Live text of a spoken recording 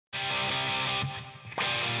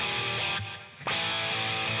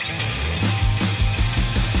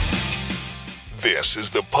This is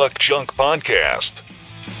the Puck Junk Podcast.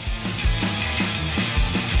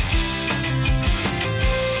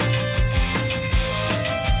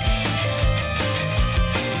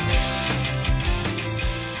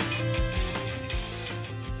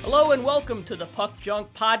 Hello and welcome to the Puck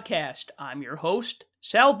Junk Podcast. I'm your host,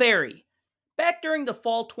 Sal Berry. Back during the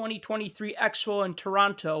Fall 2023 Expo in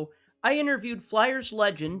Toronto, I interviewed Flyers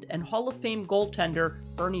legend and Hall of Fame goaltender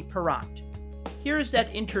Bernie Parent. Here's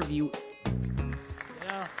that interview.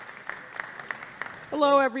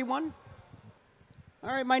 Hello, everyone.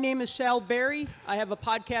 All right, my name is Sal Berry. I have a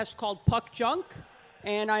podcast called Puck Junk,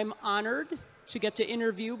 and I'm honored to get to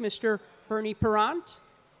interview Mr. Bernie Parent.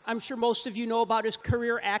 I'm sure most of you know about his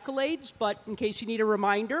career accolades, but in case you need a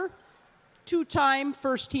reminder, two-time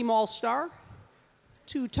first-team All-Star,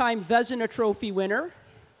 two-time Vezina Trophy winner,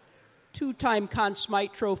 two-time Conn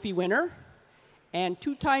Smythe Trophy winner, and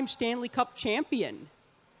two-time Stanley Cup champion.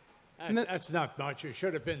 That's not much. It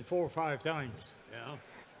should have been 4 or 5 times.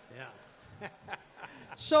 Yeah.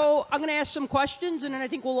 So I'm going to ask some questions, and then I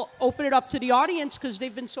think we'll open it up to the audience because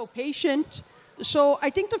they've been so patient. So I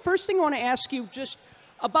think the first thing I want to ask you, just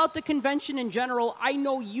about the convention in general, I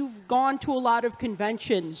know you've gone to a lot of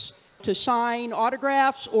conventions to sign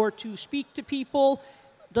autographs or to speak to people.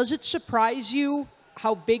 Does it surprise you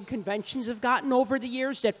how big conventions have gotten over the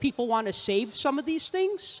years, that people want to save some of these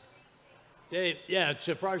things? Yeah, it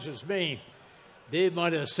surprises me. They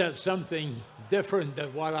might have said something different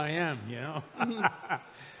than what I am, you know?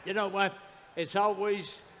 You know what? It's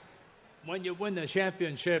always when you win the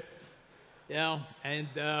championship, you know, and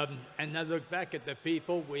I look back at the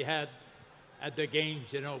people we had at the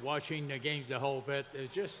games, you know, watching the games the whole bit.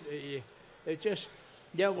 It's just, you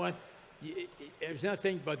know what? There's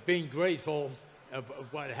nothing but being grateful of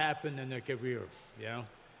what happened in their career, you know,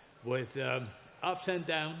 with ups and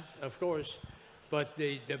downs, of course, but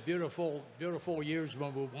the beautiful, beautiful years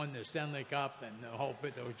when we won the Stanley Cup and the whole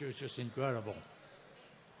bit, it was just incredible.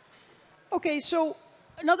 Okay, so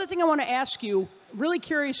another thing I want to ask you, really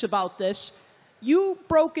curious about this. You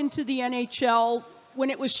broke into the NHL when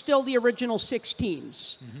it was still the original 6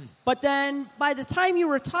 teams. Mm-hmm. But then by the time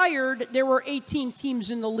you retired, there were 18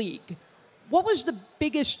 teams in the league. What was the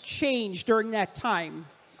biggest change during that time?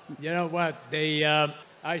 You know what?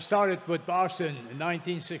 I started with Boston in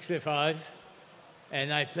 1965,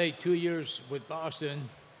 and I played 2 years with Boston.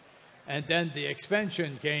 And then the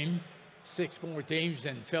expansion came, 6 more teams,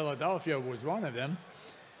 and Philadelphia was one of them.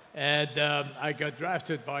 And I got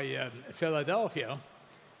drafted by Philadelphia.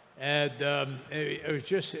 And it was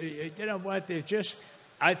just, you know what,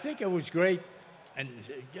 I think it was great. And,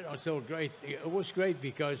 you know, so great. It was great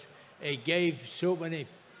because it gave so many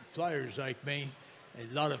players like me,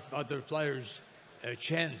 a lot of other players, a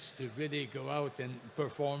chance to really go out and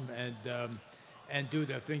perform and do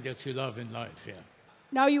the thing that you love in life, yeah.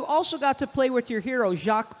 Now, you also got to play with your hero,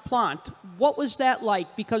 Jacques Plante. What was that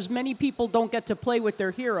like? Because many people don't get to play with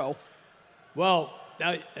their hero. Well,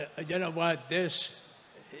 you know what? This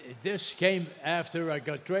came after I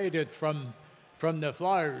got traded from the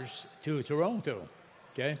Flyers to Toronto,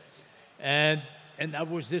 okay? And I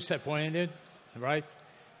was disappointed, right?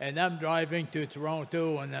 And I'm driving to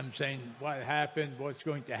Toronto, and I'm saying, what happened? What's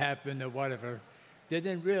going to happen? Or whatever.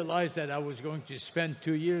 Didn't realize that I was going to spend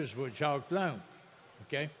 2 years with Jacques Plante.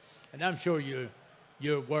 Okay, and I'm sure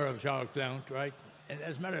you're aware of Jacques Plante, right? And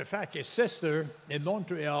as a matter of fact, his sister in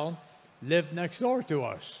Montreal lived next door to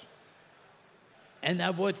us. And I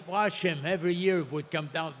would watch him every year, would come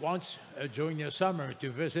down once during the summer to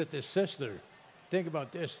visit his sister. Think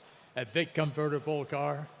about this, a big convertible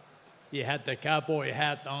car. He had the cowboy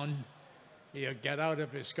hat on. He'd get out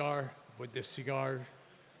of his car with the cigar,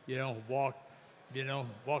 you know, walk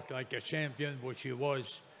like a champion, which he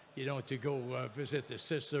was. You know, to go visit the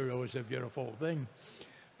sister, it was a beautiful thing.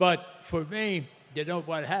 But for me, you know,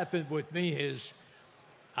 what happened with me is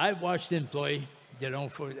I watched him play, you know,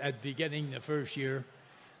 at the beginning the first year.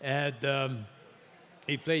 And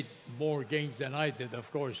he played more games than I did,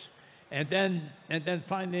 of course. And then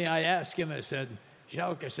finally I asked him, I said,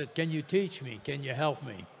 Jacques, I said, can you teach me? Can you help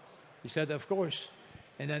me? He said, of course.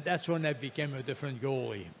 And then that's when I became a different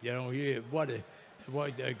goalie. You know, what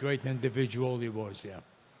a great individual he was, yeah.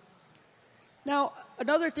 Now,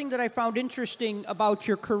 another thing that I found interesting about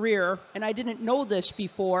your career, and I didn't know this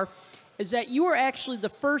before, is that you were actually the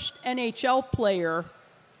first NHL player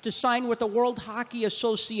to sign with the World Hockey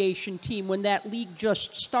Association team when that league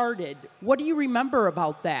just started. What do you remember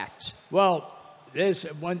about that? Well,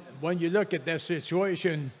 when you look at this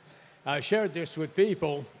situation, I shared this with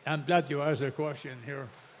people. I'm glad you asked a question here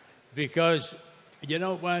because, you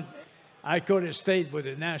know what, I could have stayed with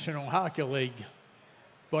the National Hockey League,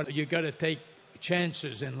 but you got to take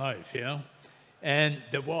chances in life, you know. And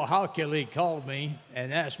the World Hockey League called me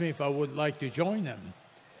and asked me if I would like to join them.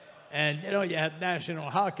 And, you know, you have National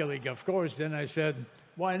Hockey League, of course. Then I said,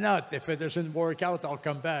 why not? If it doesn't work out, I'll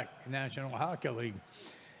come back, National Hockey League.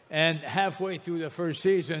 And halfway through the first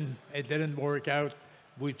season, it didn't work out.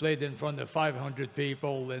 We played in front of 500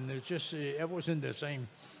 people, and it wasn't the same.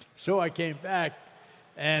 So I came back,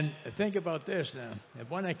 and think about this now.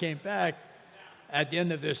 When I came back, at the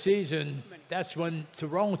end of the season, that's when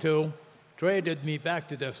Toronto traded me back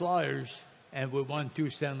to the Flyers, and we won 2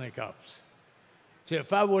 Stanley Cups. So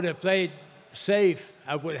if I would have played safe,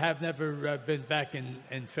 I would have never been back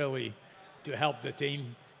in Philly to help the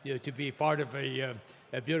team, you know, to be part of a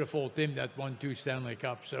beautiful team that won 2 Stanley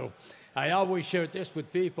Cups. So I always share this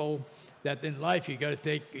with people that in life you got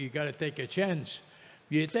to take a chance.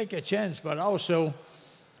 You take a chance, but also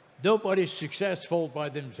nobody's successful by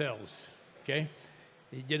themselves. Okay,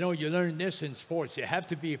 you know, you learn this in sports. You have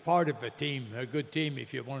to be part of a team, a good team,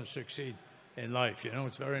 if you want to succeed in life. You know,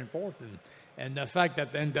 it's very important. And the fact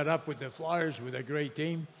that they ended up with the Flyers with a great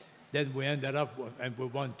team, then we ended up and we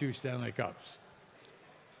won 2 Stanley Cups.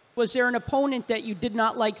 Was there an opponent that you did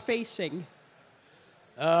not like facing?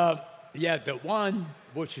 Yeah, the one,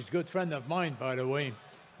 which is a good friend of mine, by the way,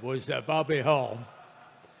 was Bobby Hull.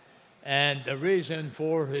 And the reason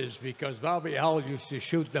for is because Bobby Hull used to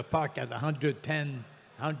shoot the puck at 110,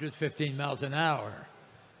 115 miles an hour.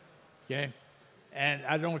 Okay? And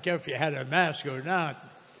I don't care if you had a mask or not,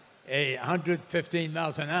 115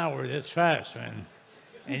 miles an hour, that's fast, man.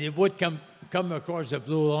 And it would come across the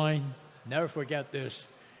blue line. Never forget this.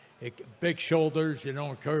 Big shoulders, you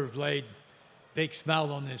know, curved blade, big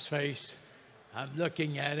smile on his face. I'm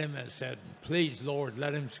looking at him and said, please, Lord,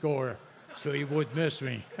 let him score so he would miss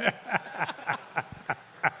me.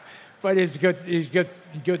 But he's good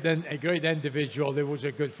and a great individual. He was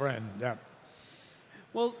a good friend, yeah.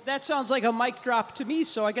 Well, that sounds like a mic drop to me,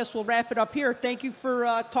 so I guess we'll wrap it up here. Thank you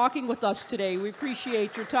for talking with us today. We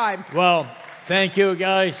appreciate your time. Well, thank you,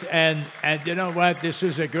 guys. And you know what? This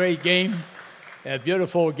is a great game, a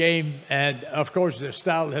beautiful game. And, of course, the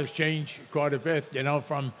style has changed quite a bit, you know,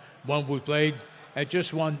 from when we played. And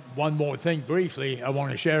just one more thing briefly I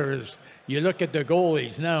want to share is you look at the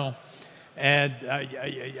goalies now, and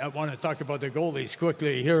I want to talk about the goalies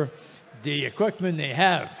quickly here. The equipment they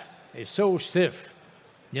have is so stiff.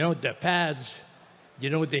 You know, the pads, you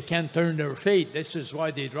know, they can't turn their feet. This is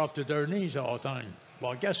why they drop to their knees all the time.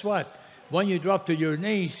 Well, guess what? When you drop to your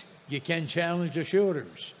knees, you can challenge the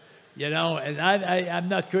shooters. You know, and I'm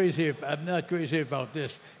not crazy. I'm not crazy about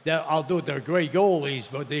this. Although they're great goalies,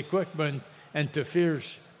 but the equipment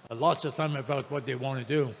interferes lots of time about what they want to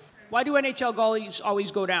do. Why do NHL goalies always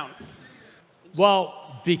go down?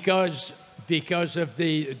 Well, because of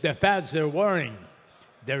the pads they're wearing.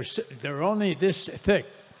 They're only this thick.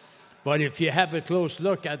 But if you have a close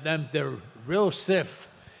look at them, they're real stiff.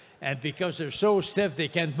 And because they're so stiff, they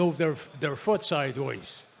can't move their foot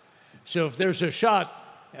sideways. So if there's a shot,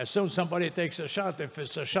 as soon as somebody takes a shot, if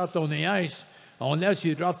it's a shot on the ice, unless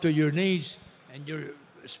you drop to your knees and you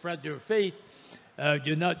spread your feet,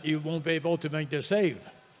 you won't be able to make the save.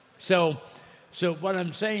 So what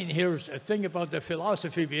I'm saying here is a thing about the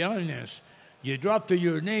philosophy behind this. You drop to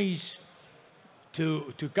your knees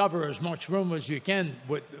to cover as much room as you can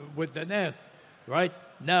with the net, right?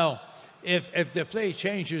 Now, if the play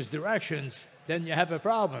changes directions, then you have a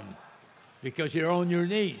problem because you're on your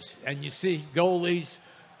knees. And you see goalies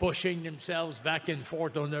pushing themselves back and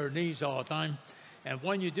forth on their knees all the time. And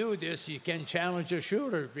when you do this, you can challenge a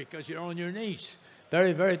shooter because you're on your knees.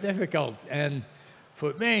 Very, very difficult. And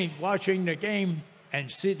for me, watching the game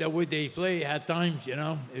and see the way they play at times, you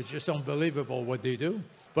know, it's just unbelievable what they do.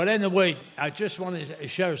 But anyway, I just want to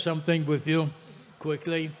share something with you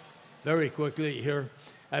quickly, very quickly here.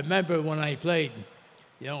 I remember when I played,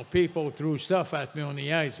 you know, people threw stuff at me on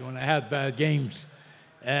the ice when I had bad games.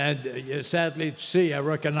 And sadly to see, I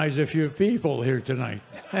recognize a few people here tonight.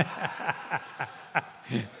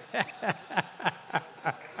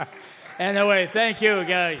 Anyway, thank you,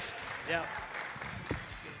 guys. Yeah.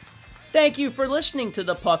 Thank you for listening to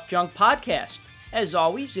the Puck Junk Podcast. As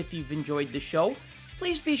always, if you've enjoyed the show,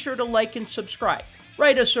 please be sure to like and subscribe.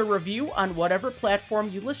 Write us a review on whatever platform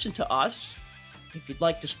you listen to us. If you'd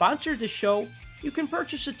like to sponsor the show, you can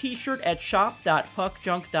purchase a t-shirt at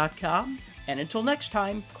shop.puckjunk.com. And until next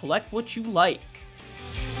time, collect what you like.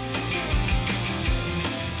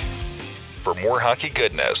 For more hockey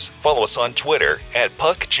goodness, follow us on Twitter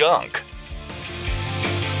 @PuckJunk.